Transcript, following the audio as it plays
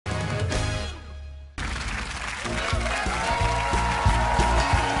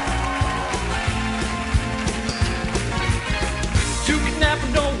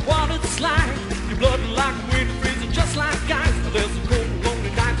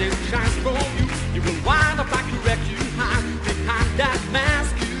from you. You will wind up like a wreck you hide behind that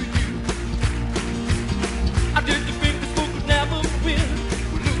mask you use. I did you think this fool could never win?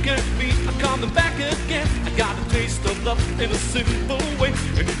 Well, look at me, I'm coming back again. I got a taste of love in a simple way.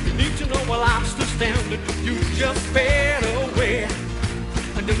 And if you need to know while I'm still standing, you just fade away.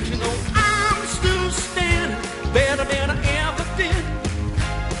 And don't you know I'm still standing better than I ever did.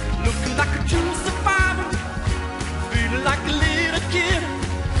 Looking like a true survivor, feeling like a little kid.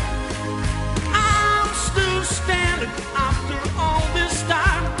 I'm still standing after all this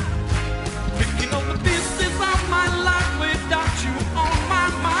time, picking up the pieces of my life without you on my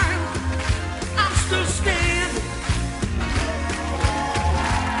mind. I'm still standing.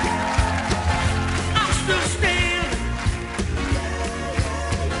 I'm still standing.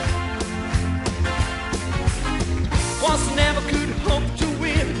 Once I never could hope to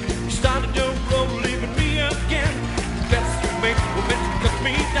win. You started your road, leaving me again. The best you make were meant to cut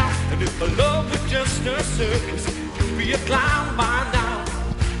me down. And if my love was just a circus, you'd be a clown by now.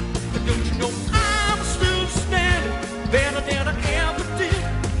 But don't you know I'm still standing better than I ever did.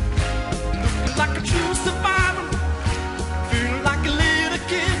 Looking like a true survivor.